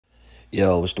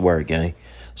Yo, what's the word, gang?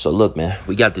 So look, man,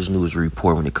 we got this news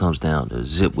report when it comes down to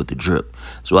Zip with the drip,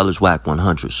 as well as Wack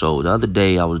 100. So the other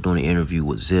day I was doing an interview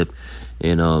with Zip,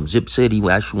 and Zip said he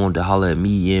actually wanted to holler at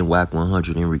me and Wack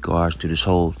 100 in regards to this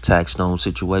whole Tax Stone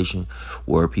situation,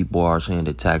 where people are saying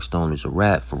that Tax Stone is a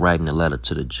rat for writing a letter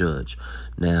to the judge.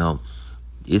 Now,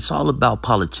 it's all about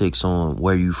politics on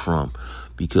where you from,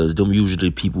 because them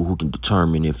usually people who can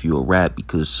determine if you're a rat,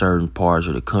 because certain parts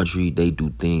of the country, they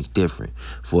do things different.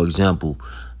 For example,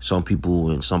 some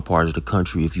people in some parts of the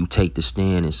country, if you take the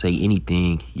stand and say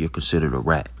anything, you're considered a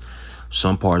rat.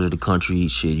 Some parts of the country,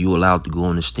 shit, you allowed to go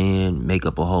on the stand, make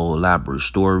up a whole elaborate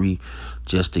story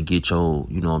just to get your,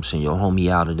 you know what I'm saying, your homie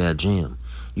out of that jam.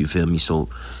 You feel me? So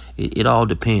it all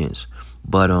depends.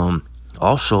 But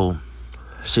also,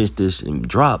 since this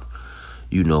drop,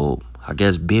 you know, I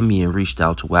guess Bimmy reached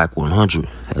out to Wack 100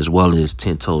 as well as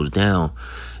 10 Toes Down,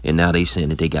 and now they saying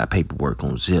that they got paperwork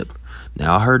on Zip.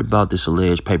 Now, I heard about this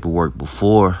alleged paperwork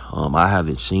before. I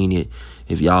haven't seen it.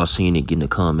 If y'all seen it, get in the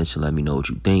comments and let me know what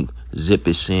you think. Zip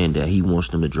is saying that he wants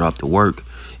them to drop the work.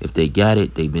 If they got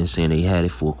it, they've been saying they had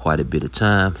it for quite a bit of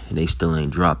time, and they still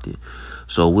ain't dropped it.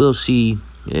 So we'll see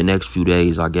in the next few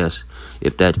days, I guess,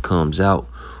 if that comes out.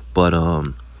 But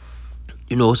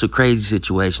you know, it's a crazy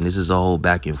situation. This is a whole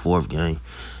back and forth game.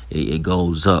 It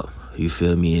goes up. You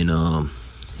feel me? And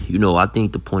you know, I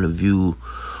think the point of view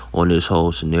on this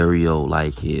whole scenario,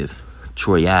 like if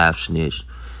Troy Ave snitched,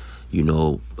 you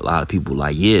know, a lot of people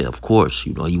like, yeah, of course,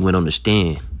 you know, he went on the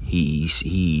stand. He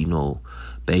you know,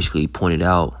 basically pointed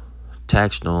out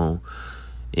Tax Stone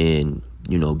and,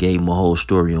 you know, gave him a whole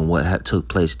story on what took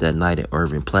place that night at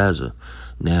Irving Plaza.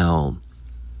 Now,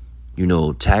 you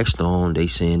know, Tax Stone, they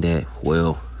saying that,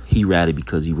 well, he ratted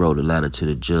because he wrote a letter to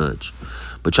the judge.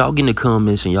 But y'all get in the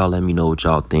comments and y'all let me know what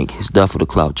y'all think. It's Death for the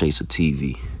Clout Chaser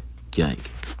TV. Gang.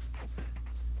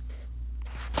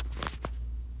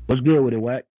 What's good with it,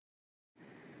 Wack?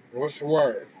 What's the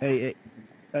word? Hey,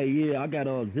 yeah, I got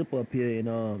Zip up here,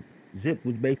 and Zip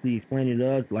was basically explaining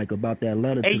to us, like, about that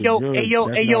letter Hey to the yo, hey judge. yo,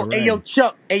 That's hey not yo, hey yo, ratting.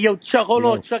 Chuck. Hey yo, Chuck. Hold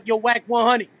on, Yo, Chuck. Yo, Wack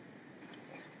 100.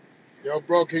 Yo,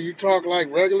 bro, can you talk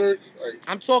like regular? Like,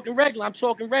 I'm talking regular. I'm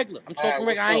talking regular. I'm all talking right,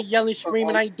 regular. what's I up? ain't yelling, What's up,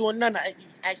 screaming. homie? I ain't doing nothing. You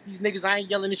ask these niggas, I ain't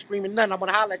yelling and screaming nothing. I'm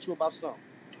gonna holler at you about something.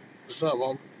 What's up,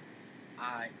 homie?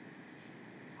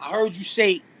 I heard you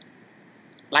say,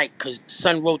 like, cause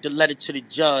son wrote the letter to the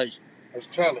judge. Let's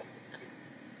tell him.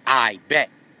 I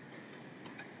bet.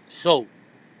 So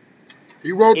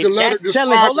He wrote the if letter that's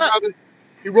telling, hold describing up. other.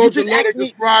 He You wrote the just letter asked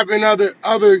me. describing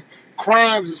other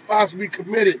crimes that's possibly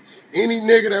committed. Any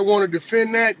nigga that want to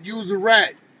defend that, use a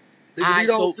rat. Nigga, we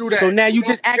don't do So that. now We you don't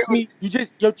just asked kill. me. You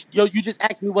just you just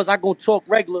asked me, was I gonna talk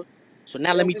regular? So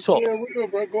now Yeah, let I'm me just talk. being real,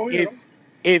 bro. Go ahead. If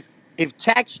if if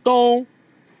Tax Stone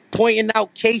pointing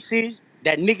out cases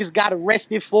that niggas got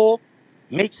arrested for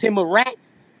makes him a rat,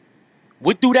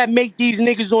 what do that make these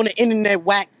niggas on the internet,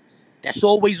 Wack? That's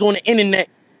always on the internet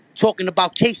talking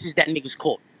about cases that niggas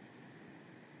caught.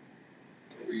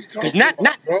 What are you Cause talking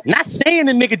about, bro? not saying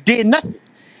the nigga did nothing.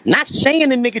 Not saying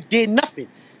the nigga did nothing.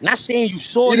 Not saying you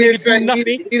saw He a didn't nigga say do nothing.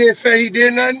 he didn't say he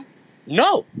did nothing.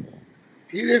 No.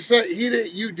 He didn't say he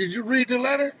did. You did you read the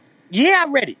letter? Yeah,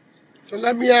 I read it. So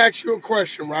let me ask you a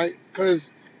question, right?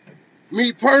 Because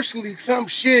me personally, some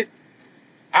shit,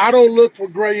 I don't look for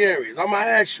gray areas. I'm gonna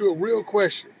ask you a real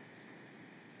question.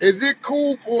 Is it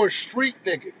cool for a street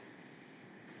nigga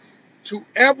to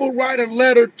ever write a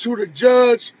letter to the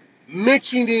judge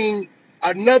mentioning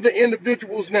another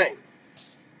individual's name?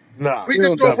 Nah, We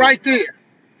Hell just go no. never. right there.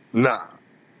 Nah.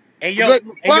 Look,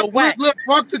 Hey yo, look, Wack. look,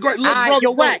 fuck the great. Look, Alright,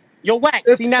 brother, brother. yo, Wack.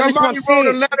 If See, now listen what I'm somebody wrote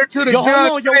a saying. letter to the Yo, hold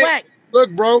judge on, yo, saying, Wack.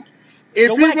 look, bro,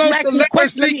 if Yo, he Wack, you wrote the asked me a letter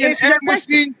question. Let me seeking answer your question.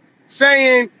 amnesty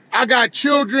saying, I got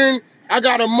children, I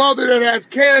got a mother that has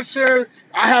cancer,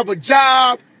 I have a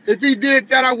job, if he did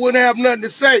that, I wouldn't have nothing to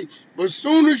say. But as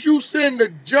soon as you send the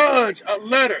judge a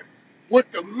letter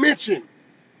with the mention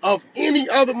of any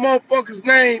other motherfucker's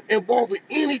name involving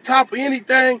any type of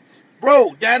anything,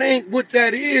 bro, that ain't what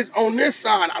that is on this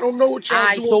side. I don't know what y'all Alright,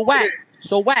 doing so over Wack.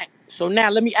 So Wack. So now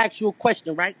let me ask you a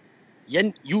question, right?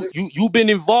 there. You've been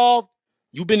involved.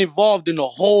 You've been involved in a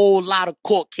whole lot of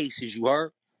court cases. You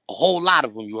heard a whole lot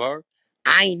of them. You heard.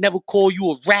 I ain't never call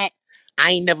you a rat.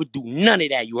 I ain't never do none of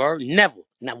that. You heard. Never.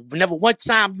 Never one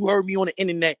time you heard me on the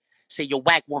internet say your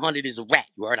Wack 100 is a rat.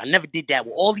 You heard. I never did that.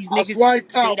 With all these I niggas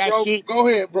swiped say out, that bro. shit. Go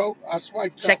ahead, bro. I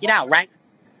swiped Check out. it My out, bad. right?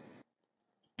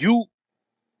 You.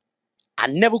 I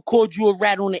never called you a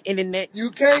rat on the internet.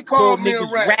 You I can't call call me a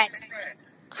niggas rat. rats.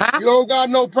 Huh? You don't got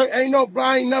no ain't no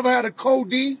I ain't never had a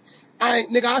Cody. I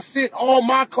ain't nigga, I sent all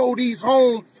my Codys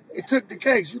home and took the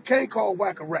case. You can't call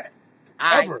Whack a rat. All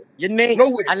right. Ever. Your name.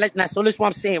 Nowhere. I like now. So this is what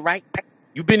I'm saying, right?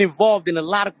 You've been involved in a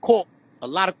lot of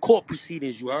court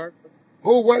proceedings, you heard?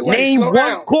 Oh, wait, Name slow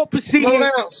one down. court Slow proceeding.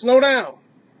 down, slow down.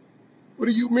 What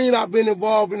do you mean I've been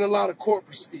involved in a lot of court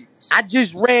proceedings?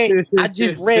 I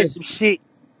just read some shit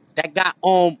that got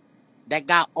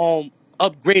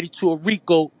upgraded to a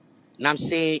RICO, and I'm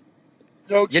saying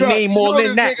Yo, your Chuck, name you all know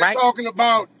in this that, nigga right? talking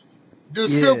about the Yeah.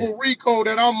 civil RICO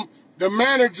that I'm the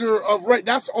manager of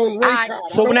That's on All right.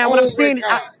 Raycon. I So don't now what I'm own saying is,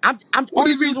 Raycon. I'm What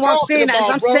only is you reason why I'm talking saying that is about,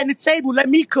 I'm bro? setting the table. Let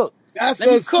me cook. That's Let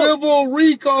me a cook. civil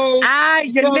RICO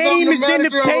Your because I'm name the is in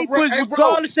the manager of papers, Hey,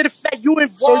 bro. regardless of the fact you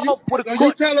So you involved with a so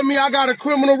you court. telling me I got a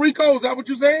criminal RICO? Is that what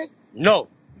you saying? No,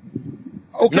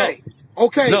 no, Okay.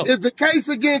 Okay. no. Is the case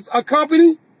against a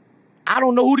company? I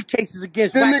don't know who the case is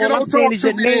against, Then Wack. nigga All I'm don't saying talk is to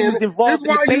your me name then. is This involved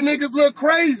in the why you papers. niggas look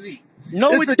crazy.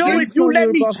 No, It's it don't. Niggas If against you coming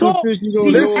let me about some talk, shit you see,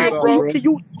 don't you know listen, asked about, me, bro. bro. can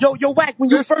you, yo, Wack, when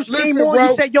you first came Listen, on, you bro.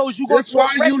 said, yo, is you gonna This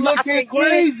talk why you regular? I looking said,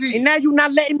 yeah. And crazy. now you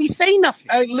not letting me say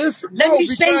nothing. Hey, listen, Let bro, me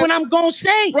say because what I'm gonna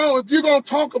say. bro, if you're gonna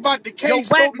talk about the Yo, case,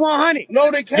 Wack 100.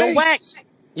 know the Yo, Wack. case.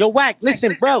 Yo, Wack,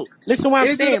 listen, bro. Listen to what I'm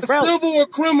Is it saying, a bro. civil or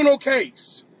criminal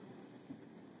case?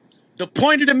 The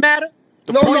point of the matter,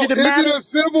 the No, point no. of the Is it matter, a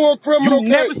civil or you criminal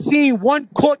never case? seen one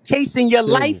court case in your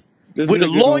Civil. life This where the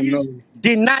nigga don't know. lawyers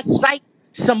did not cite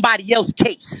somebody else's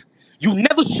case. You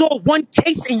never saw one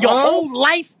case in your Huh? whole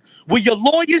life where your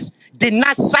lawyers did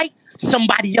not cite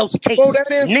somebody else's Bro, case.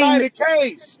 that Name inside it. the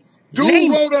case. Dude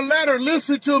Name it. wrote a letter.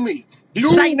 Listen to me. He's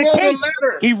Dude citing the wrote a case.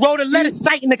 letter. He wrote a He letter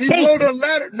citing the he case. wrote a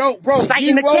letter. No, bro,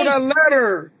 he Citing the wrote a case.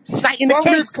 letter Citing the from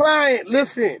his case. client.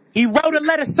 Listen, He wrote a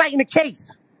letter citing the case.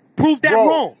 Prove that bro.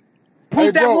 wrong.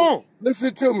 Hey, Prove that bro, wrong.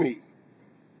 listen to me.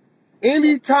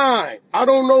 Anytime, I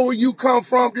don't know where you come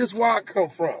from, this is where I come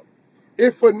from.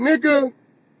 If a nigga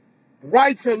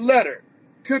writes a letter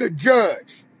to the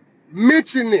judge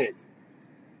mentioning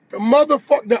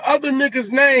the other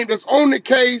nigga's name that's on the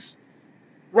case,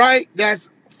 right? That's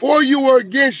for you or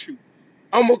against you.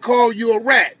 I'm gonna call you a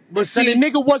rat. But So the see,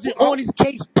 nigga wasn't on his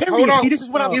case, hold period. on. See, this is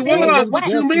what I'm Oh, He saying. bro, Yo, was. he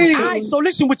What Wack. you definitely All mean? right, chilling. so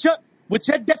listen with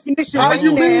your definition How right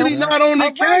you Hold on, mean now. he man. not on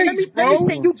the All right, case, let me bro?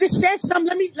 say you just said something.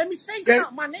 Let me say They,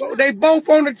 something, my bro, nigga. they both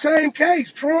on the same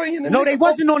case. Troy and the No, they nigga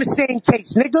both. wasn't on the same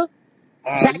case, nigga.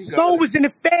 You got Tax Stone it. was in the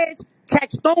feds.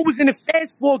 Tax Stone was in the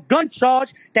feds for a gun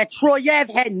charge that Troy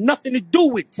Ave had nothing to do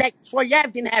with. Troy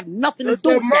Ave didn't have nothing to It's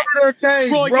do a with that. murder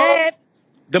case, Troy bro. Ave,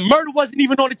 the murder wasn't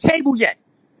even on the table yet.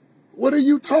 What are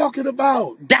you talking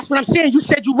about? That's what I'm saying. You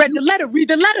said you read You, the letter. Read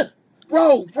the letter.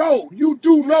 bro, you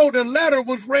do know the letter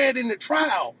was read in the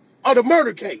trial of the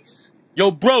murder case.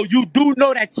 Yo, bro, you do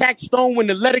know that Tax Stone, when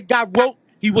the letter got wrote,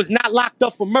 he was not locked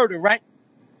up for murder, right?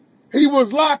 He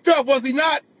was locked up, was he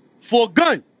not? For a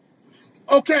gun.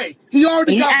 Okay, he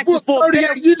already And he got asking booked for a 38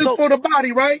 bail. years So, for the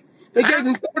body, right? They gave huh?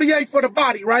 him 38 for the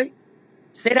body, right?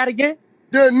 Say that again?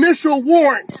 The initial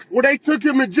warrant where they took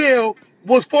him to jail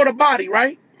was for the body,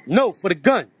 right? No, for the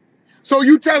gun. So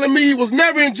you telling me he was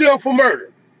never in jail for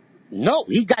murder? No,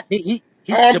 he got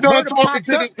I'm the done murder talking popped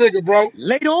to up this nigga, bro.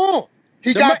 later on.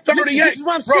 He got Listen, this 38, is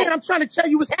what I'm saying. bro. I'm trying to tell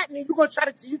you what's happening. You gonna try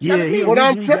to you Yeah, telling he me. What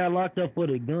I'm originally trying, got locked up for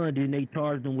the gun, then they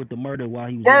charged him with the murder while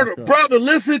he was murder, locked up. brother.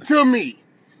 Listen to me.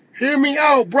 Hear me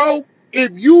out, bro.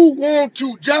 If you want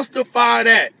to justify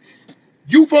that,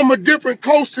 you from a different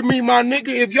coast to me, my nigga.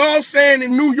 If y'all saying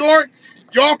in New York,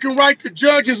 y'all can write the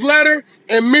judge's letter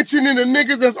and mentioning the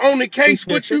niggas that's on the case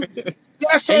with you.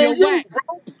 That's Hey yo, on you, Wack.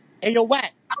 bro. Hey yo,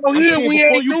 Wack. Out I'm here, saying we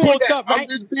before ain't you doing pulled that. up, I'm right?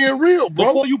 just being real,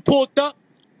 bro. Before you pulled up,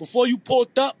 before you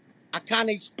pulled up, I kind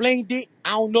of explained it.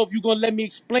 I don't know if you're gonna let me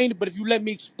explain it, but if you let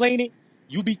me explain it,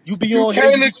 you be You on here,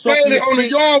 you can't be explain talking it your on the shit.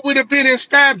 yard with a bit and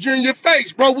stabbed you in your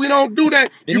face, bro. We don't do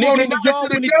that. The You nigga gonna in run the it to yard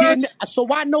the when it did, judge? so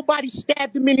why nobody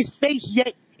stabbed him in his face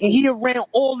yet? And he around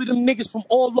all of them niggas from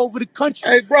all over the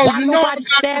country. Hey, bro, Why you know I nobody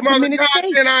got some stabbed him other in his content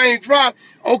face? I ain't dropped.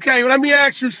 Okay, let me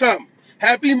ask you something.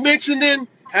 Have he mentioned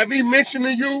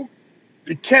to you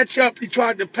the ketchup he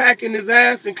tried to pack in his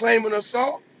ass and claiming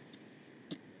assault?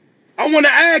 I want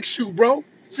to ask you, bro.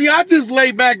 See, I just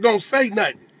lay back, don't say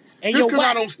nothing. Hey Just yo, because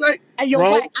I Wack. don't say, Hey yo, bro.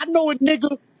 Wack.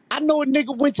 I know a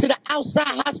nigga went to the outside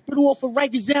hospital off of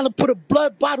Rikers Island, put a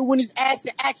blood bottle in his ass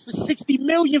and asked for 60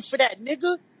 million for that,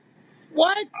 nigga.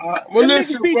 What? Well, Them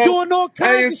niggas listen, be bro. doing all Hey,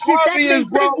 kinds it's of shit. That's obvious, their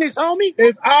bro. business, homie.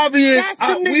 It's obvious. That's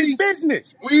them niggas'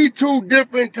 business. We two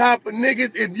different type of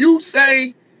niggas. If you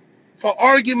say, for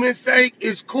argument's sake,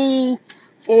 it's cool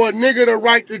for a nigga to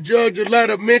write the judge a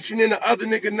letter mentioning the other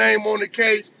nigga name on the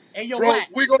case, Hey yo, bro, Wack.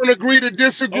 we're gonna agree to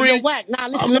Hey yo, disagree. Wack. Nah,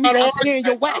 I'm listen, not I'm arguing. saying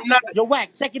yo, Wack. I'm not. Yo,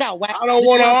 Wack, check it out, Wack. I don't Listen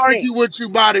want what to I'm saying. argue with you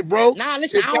about it, bro. Nah,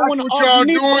 listen, If I don't that's want to what argue y'all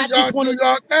neither, but doing, I y'all just want do to.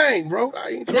 y'all thing, bro. I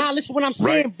ain't Nah, tripping. listen what I'm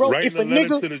saying, bro. Writing If a a letter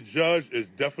nigga, to the judge is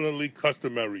definitely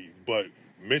customary, but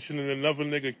mentioning another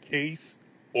nigga case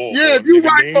Yeah, or if you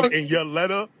nigga write name a, in your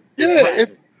letter, it's yeah, rap.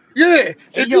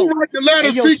 Hey if you yo, write the hey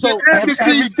letter yo, seeking so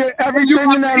amnesty Everything, and you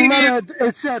everything in are that idiot, letter,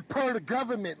 it said per the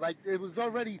government. Like it was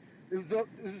already, it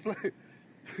was like,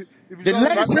 it was the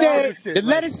already letter but no, said, planned and shit.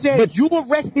 Like, But you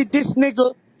arrested this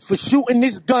nigga for shooting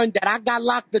this gun that I got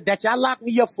locked up, that y'all locked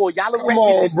me up for. Y'all come arrested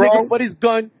on, this nigga bro. for this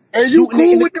gun, And you shooting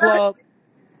it in cool the with that? club.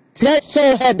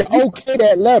 Tetso had to You, okay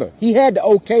that letter. He had to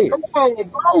okay it. Come on,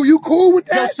 bro. You cool with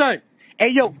yo, that? son. Hey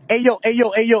yo,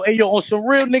 on some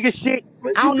real nigga shit.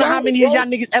 Man, I you don't know got how it, many of bro. y'all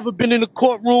niggas ever been in the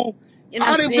courtroom. You know what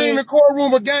I'm I done been in saying? the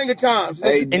courtroom a gang of times,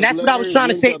 Hey, nigga. And the that's what I was letter is trying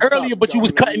to linked say up top. earlier, You but you got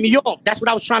was one in the cutting me middle. off. That's what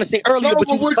I was trying to say No, earlier,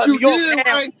 but you but was what cutting you me off. did,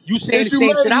 Now right, you saying the is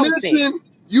same shit I was saying.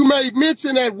 you made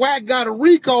mention that Wack got a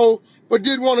RICO, but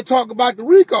didn't want to talk about the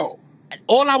RICO.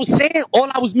 All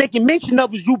I was making mention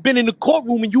of is you been in the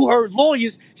courtroom and you heard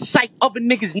lawyers cite other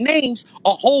niggas' names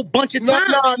a whole bunch of No,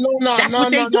 no, times. no, no, That's no, what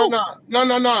no, they no, do. no, no,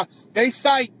 no, no. They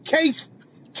cite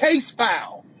case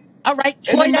file, All right,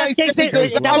 and Troy it Ave may say case,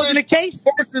 Case that wasn't file. the Gonzalez case?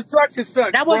 versus such and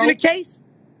such, That wasn't bro. the case?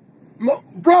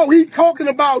 Bro, he talking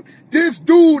about this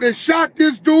dude that shot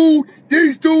this dude.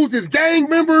 These dudes is gang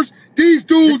members. These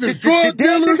dudes is The drug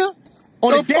dead dealers. nigga?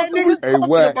 On the The fuck dead are we nigga? Hey talking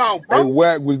Wack, about, hey bro?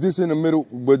 Wack, was this in the middle?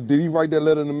 But did he write that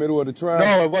letter in the middle of the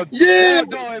trial? no, it was, Yeah,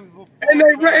 no, it was and before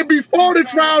they read trial. He before was the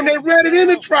trying to trial. And get they read it in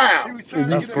the bail. He trial. was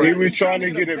trying to It's get He he crazy. was was trying trying to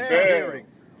to get a get a bail bail. hearing.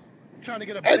 Trying to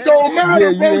get a It bail don't hearing. Yeah,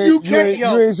 matter, bro. Hey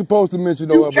you yo, ain't supposed to mention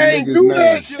no You other can't niggas' do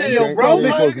that name. Mention hey the You shit, yo, can't. bro, You name, bro. ain't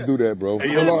my listen. supposed to nigga. do that, bro. Hey,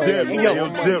 Hold yo, on, Hold on, hold Zip. on. Hey Hold Hey, yo, on. yo,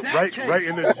 One mic. Zip. That Right case.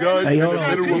 in the hey, judge hold in on, the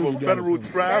That middle of King. case. a You got it, federal King.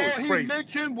 trial is All he crazy.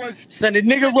 mentioned was Son, the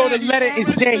nigga shit wrote a that he letter and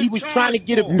already said he been was trying to charged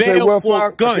get a You for. say bail what for for?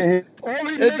 our I gun. can't hear. All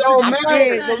he It mentioned don't was I'm shit saying,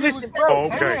 matter. yo, that he was. listen, bro. Oh,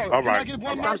 Hold okay. on. All Can I right. get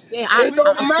That's one what I'm mic? saying. It All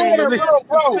don't I'm he saying, yo, matter, mentioned listen.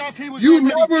 was bro. stuff he was You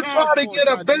already never try charged to for, get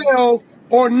a Shadi. bail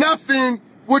or nothing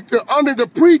with the under the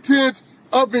pretense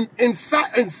of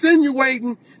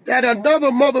insinuating that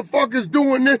another motherfucker's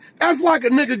doing this. That's like a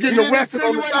nigga He getting didn't arrested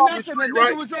on the insinuate side of the nothing. The street,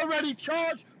 nigga right? was already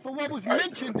charged for what was Right.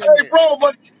 mentioned in Hey, there. bro,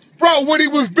 but bro, what he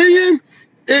was being,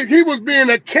 he was being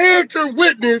a character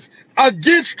witness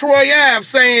against Troy Ave,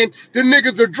 saying the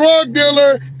niggas a drug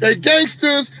dealer, they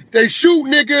gangsters, they shoot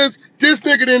niggas. This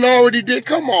nigga didn't already did.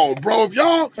 Come on, bro. If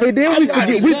y'all, Hey, then I'm we That's what not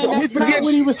I'm forget. even saying. gonna We That's do not forget. this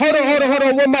what he shit. was Hold on, hold saying, on, hold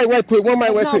Wack. on. One mic, right quick. One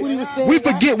mic, That's right not quick. what he was We saying,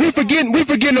 Wack. forget. We forgetting. We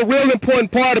forgetting a real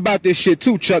important part about this shit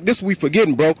too, Chuck. This we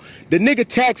forgetting, bro. The nigga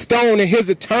Tax Stone and his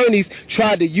attorneys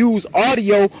tried to use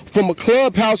audio from a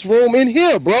clubhouse room in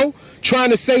here, bro,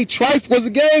 trying to say Trife was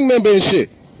a gang member and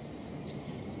shit.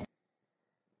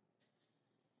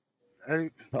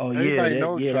 Oh yeah, Everybody that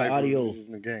knows yeah, that Strife was audio.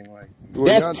 in the gang. Like,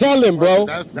 Well, That's y'all, telling, wasn't bro.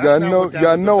 that's not what that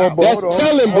y'all was know. about. But That's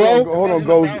telling, bro. It hold on, wasn't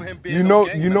goes. about him being no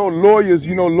gang member. Lawyers.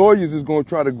 Lawyers is gonna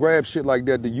try to grab shit like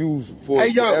that to use Hey, for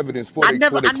yo, evidence for I their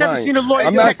never client. seen a lawyer hey,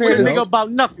 I'm yo, not check with saying a this. nigga Yup.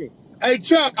 about nothing. hey,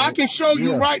 Chuck, I can show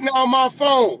you Yeah. right now on my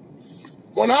phone.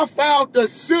 When I filed the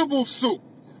civil suit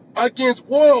against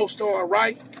World Star,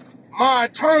 right? My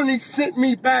attorney sent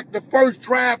me back the first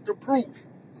draft of proof.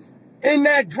 In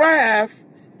that draft,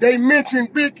 they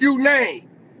mentioned Big U name.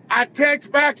 I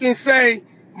text back and say,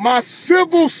 my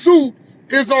civil suit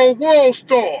is on World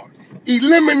Star.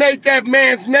 Eliminate that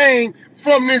man's name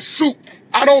from this suit.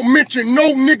 I don't mention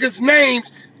no niggas'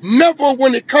 names, never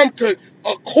when it comes to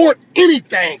a court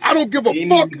anything. I don't give a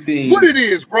fuck what it Anything.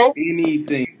 is, bro.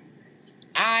 Anything.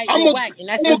 Alright, I'm yo, gonna Wack, and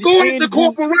that's I'm gonna go at the understandable.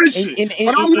 corporation,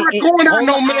 but I'm not going at Hold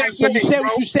on, no alright, man's so you name, said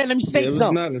what bro. you said, let me say Yeah, if it's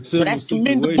something. not a So civil that's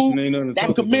situation, commendable, ain't nothing to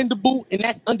talk about. and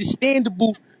that's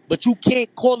understandable, but you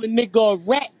can't call a nigga a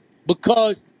rat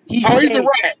because he Oh, he's a said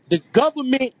rat. the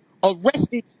government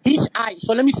arrested, alright,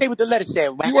 so let me say what the letter said,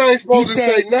 Wack. You ain't He supposed to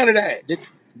say said, none of that.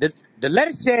 the, the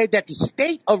letter said that the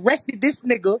state arrested this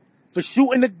nigga for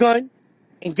shooting a gun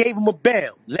and gave him a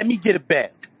bail. Let me get a bail.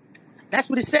 That's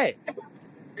what it said.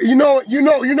 You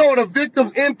know what a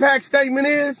victim's impact statement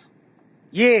is?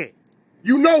 Yeah.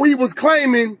 You know he was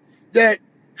claiming that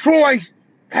Troy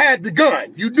had the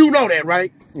gun. You do know that,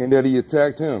 right? And that he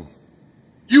attacked him.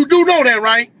 You do know that,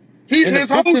 right? And the His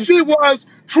whole victim, shit was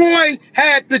Troy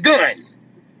had the gun.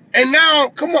 And now,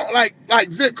 come on,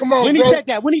 like Zip, come on, when he bro.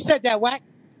 said that, Wack,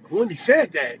 When he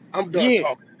said that, I'm done yeah.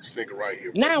 talking to this nigga right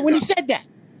here, bro. Now, You when he got it. said that,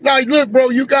 Now, look, bro,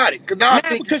 you got it. Cause now I now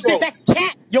think you because trolling. that's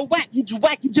cap. Yo, Wack, you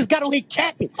just got on here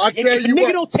capping. I tell If a you nigga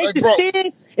what, don't take like, the bro,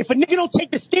 stand,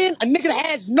 a nigga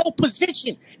has no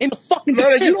position in the fucking no,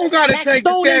 you defense. don't gotta Tax take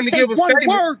the Stone ain't stand to say give a one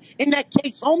statement. word in that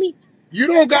case, homie. You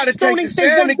don't gotta Tax Stone take ain't the say stand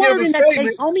one to give word a in that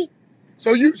case, statement. homie.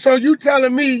 So you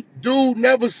telling me dude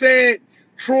never said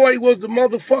Troy was the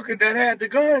motherfucker that had the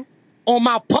gun? On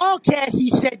my podcast, he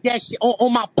said that shit.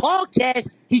 On my podcast,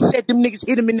 he said them niggas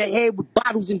hit him in the head with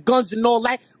bottles and guns and all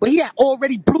that. But he had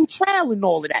already blue trail and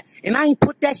all of that. And I ain't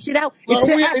put that shit out Bro,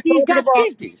 until we after ain't he talking got about.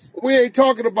 sentenced. We ain't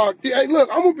talking about. Hey, look,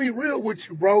 I'm gonna be real with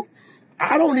you, bro.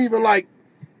 I don't even like.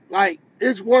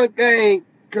 It's one thing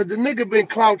because the nigga been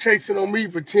clout chasing on me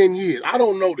for 10 years. I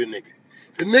don't know the nigga.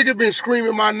 The nigga been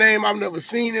screaming my name. I've never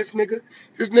seen this nigga.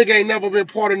 This nigga ain't never been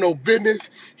part of no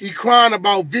business. He crying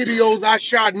about videos I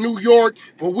shot in New York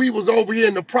when we was over here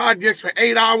in the projects for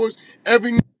 8 hours.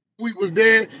 Every we was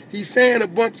there. He's saying a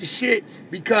bunch of shit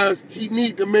because he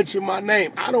need to mention my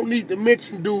name. I don't need to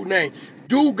mention dude's name.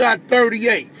 Dude got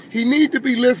 38. He need to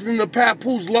be listening to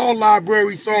Papoose Law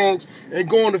Library songs and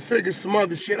going to figure some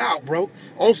other shit out, bro.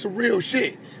 On some real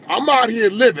shit. I'm out here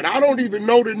living. I don't even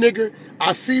know the nigga.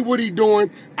 I see what he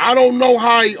doing. I don't know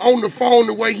how he on the phone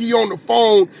the way he on the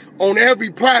phone on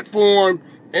every platform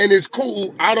and it's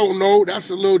cool. I don't know.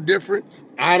 That's a little different.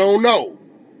 I don't know.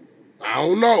 I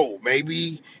don't know.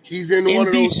 Maybe he's in one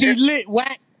of those. NBC lit,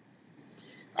 Wack.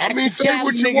 I Ask mean, the say Cali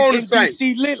what you niggas want to say.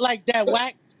 NBC lit like that,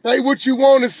 Wack. Say what you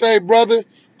want to say, brother.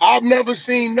 I've never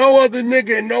seen no other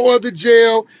nigga in no other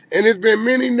jail, and there's been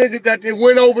many niggas that they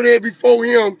went over there before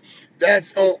him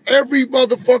that's on every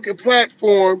motherfucking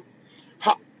platform,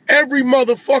 every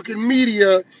motherfucking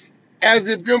media, as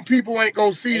if them people ain't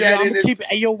gonna see Hey yo, that I'ma in it. keep it.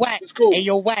 Hey yo, Wack. It's cool. Hey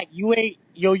yo, Wack. You ain't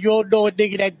you don't know a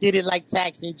nigga that did it like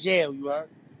Tax in jail, you heard?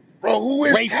 Bro, who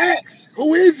is Race. Tax?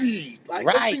 Who is he?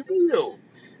 Like, let's Right. be real.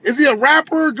 Is he a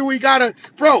rapper? Do we gotta,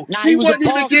 bro? Nah, He he was a wasn't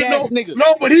even getting podcast no, nigga.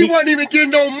 no, but he He wasn't even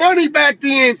getting no money back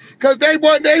then, cause they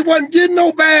wasn't getting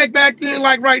no bag back then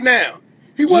like right now.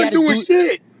 He he wasn't had to doing do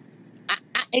shit.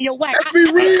 hey yo, Wack, Let's be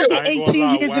I real. did I ain't gonna 18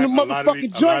 lie, years in a Wack.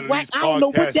 motherfucking A lot joint, of Wack. these I don't know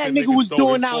what that podcasting nigga niggas was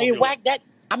stole doing his out here, formula. Wack.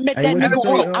 I met Hey, that what nigga you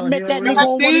Hey, say? I met He that already. nigga back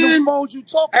on one of them then, phones you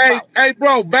talk hey, about. hey,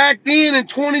 bro, back then in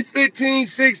 2015,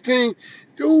 16,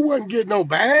 dude wasn't getting no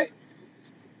bag.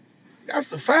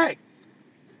 That's a fact.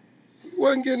 He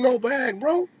wasn't getting no bag,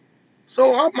 bro.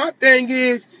 So my thing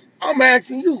is, I'm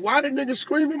asking you, why the nigga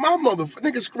screaming my motherfucker?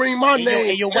 Nigga scream my Hey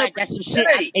name yo, Wack, every that's some shit.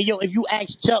 day. Hey yo, if you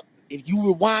ask Chuck, if you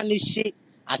rewind this shit,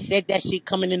 I said that shit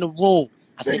coming in the room.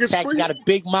 I said Nigga Tax scream. got a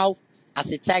big mouth. I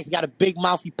said Tax got a big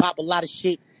mouth. He pop a lot of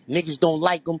shit. Niggas don't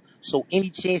like him. So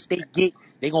any chance they get,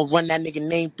 they gonna run that nigga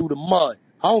name through the mud.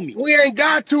 Homie. We ain't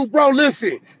got to, bro.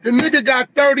 Listen, the nigga got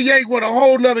 38 with a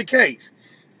whole nother case.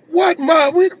 What,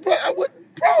 mud?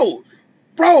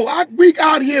 Bro, we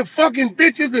out here fucking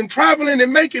bitches and traveling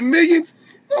and making millions.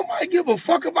 Nobody give a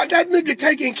fuck about that nigga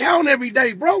taking count every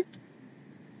day, bro.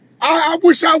 I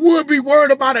wish I would be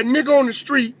worried about a nigga on the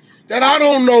street that I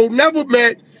don't know, never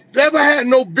met, never had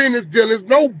no business dealings,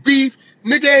 no beef.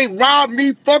 Nigga ain't robbed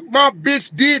me, fuck my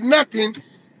bitch, did nothing,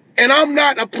 and I'm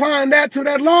not applying that to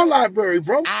that law library,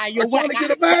 bro. Yo, I'm trying Wack. to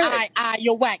get a bag.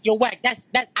 Yo, Wack. That's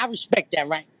I respect that,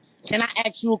 right? Can I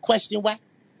ask you a question, Wack?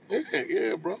 Yeah,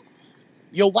 yeah, bro.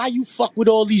 Yo, why you fuck with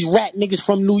all these rat niggas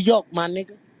from New York, my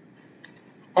nigga?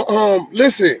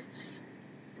 Listen,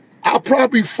 I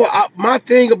probably my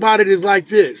thing about it is like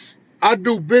this. I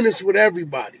do business with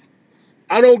everybody.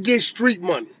 I don't get street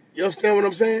money. You understand what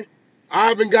I'm saying? I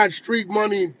haven't got street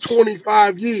money in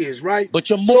 25 years, right? But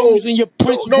your So, morals and your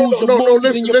no, no, principles, no, no, no. and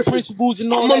Listen, your listen. principles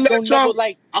and I'm all gonna that let don't never y'all.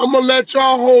 like. I'm gonna let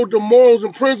y'all hold the morals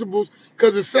and principles,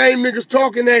 cause the same niggas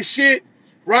talking that shit,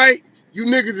 right? You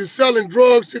niggas is selling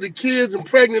drugs to the kids and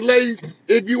pregnant ladies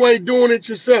if you ain't doing it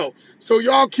yourself. So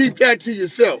y'all keep that to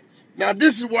yourself. Now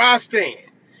this is where I stand.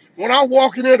 When I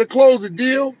walk in there to close a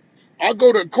deal, I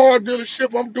go to a car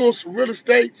dealership. I'm doing some real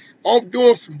estate. I'm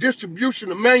doing some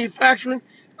distribution and manufacturing.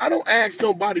 I don't ask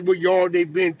nobody what yard they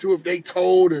been to, if they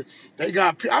told or they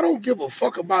got. I don't give a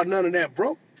fuck about none of that,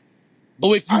 bro.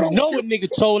 But if I you don't know give. a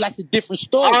nigga told, that's a different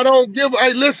I story. don't give.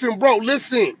 Hey, listen, bro.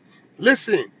 Listen.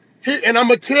 And I'm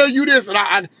gonna tell you this,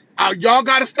 and y'all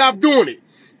gotta stop doing it.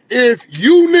 If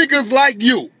you niggas like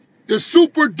you, the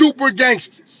super duper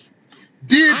gangsters,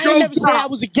 did I ain't your never say I job.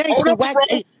 was a Hold gangster, on, Wack. bro.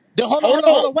 Hey, hold on, Hold hold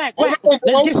on, hold on. on, Wack, Hold Wack. on,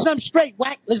 Let's bro. get something straight,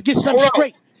 Wack. Let's get something Hold on.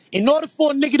 straight. In order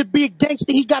for a nigga to be a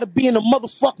gangster, he gotta be in a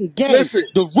motherfucking gang. Listen.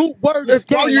 The root word is Listen.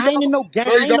 No, gang. you I ain't don't. in no gang.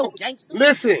 No, I you ain't no don't. gangster.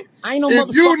 Listen. I ain't no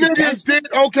If you motherfucking niggas gangster. did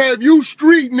okay, if you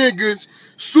street niggas,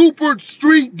 super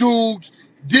street dudes,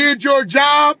 did your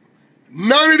job,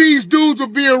 none of these dudes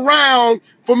would be around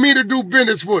for me to do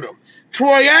business with them.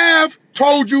 Troy Ave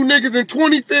told you niggas in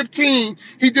 2015,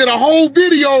 he did a whole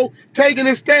video taking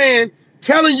a stand,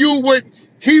 telling you what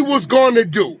he was going to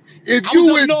do. If I was you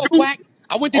up would north, do, Wack.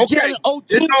 I went to jail okay, in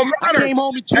it '02. don't I matter. came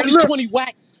home in And look, 2020,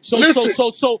 Wack. So listen,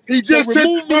 he just said,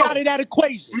 remove me no, out of that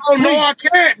equation, no, please. I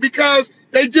can't because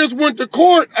they just went to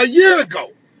court a year ago,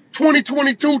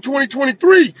 2022,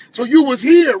 2023. So you was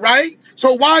here, right?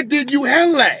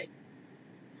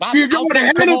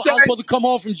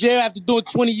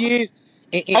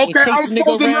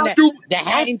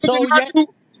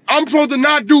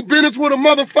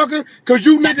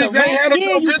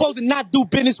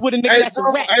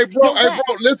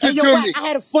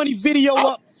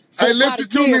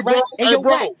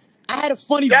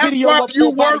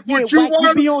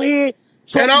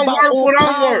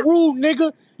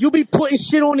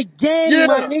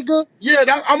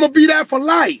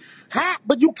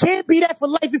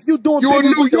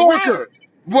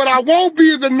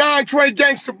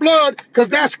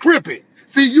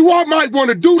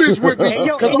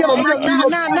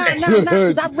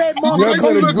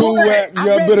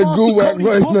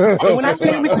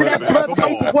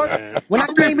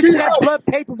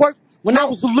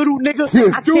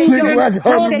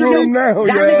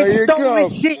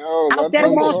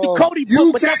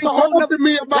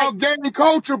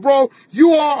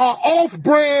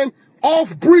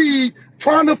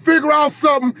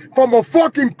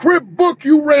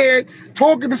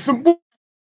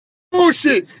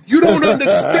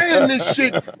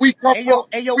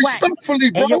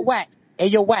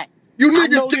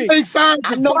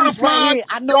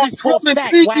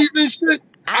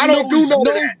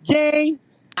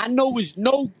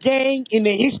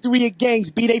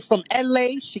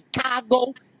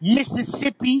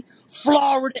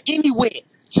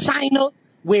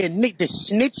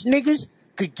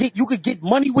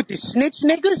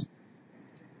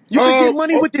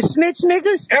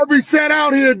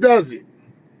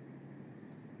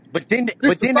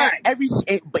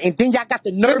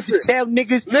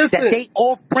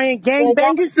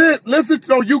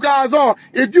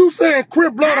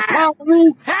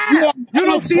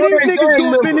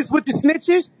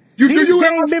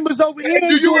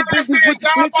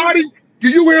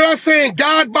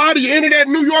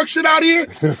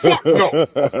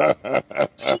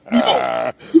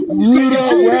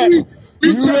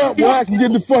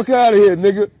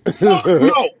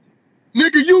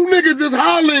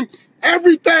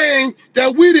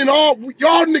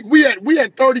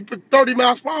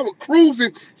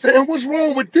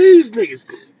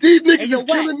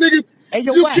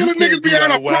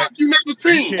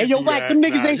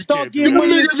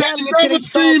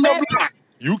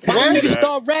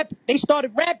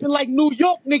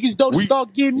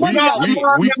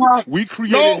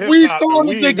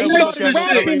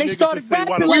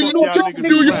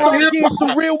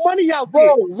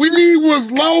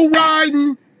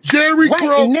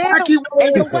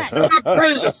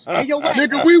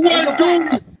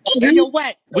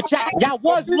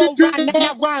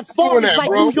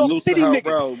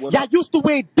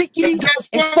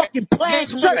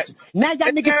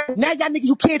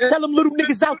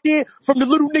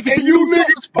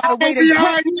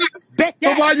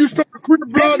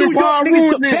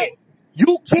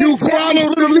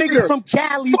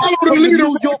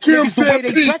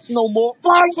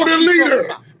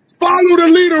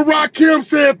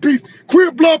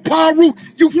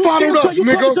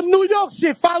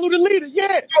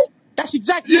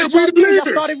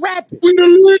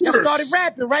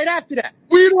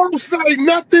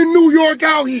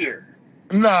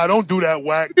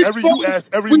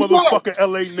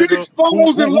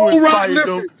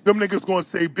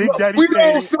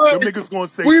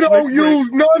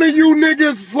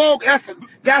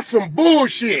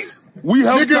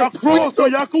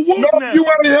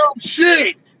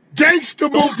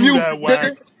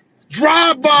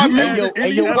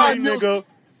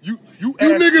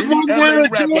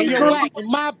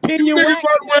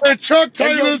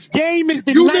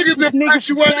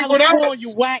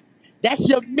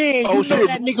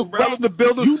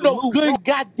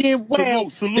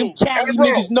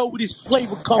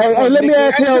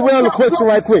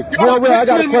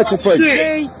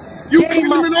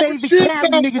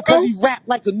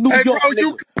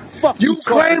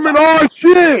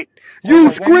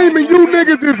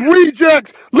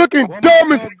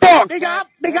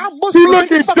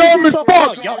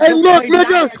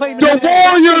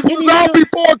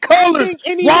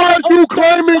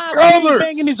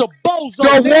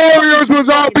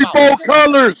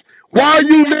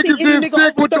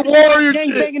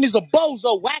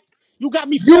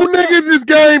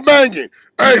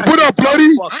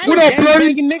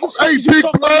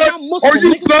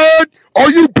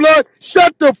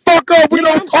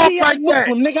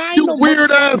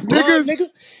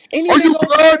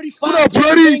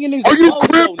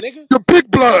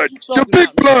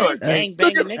 blood. gang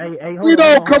Look at banging nigga. Hey, we hold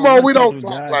don't on, come on. one We don't second,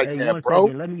 talk Josh. like Hey, that, one bro.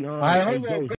 second. Let me All right, hey hold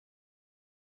on. Jay.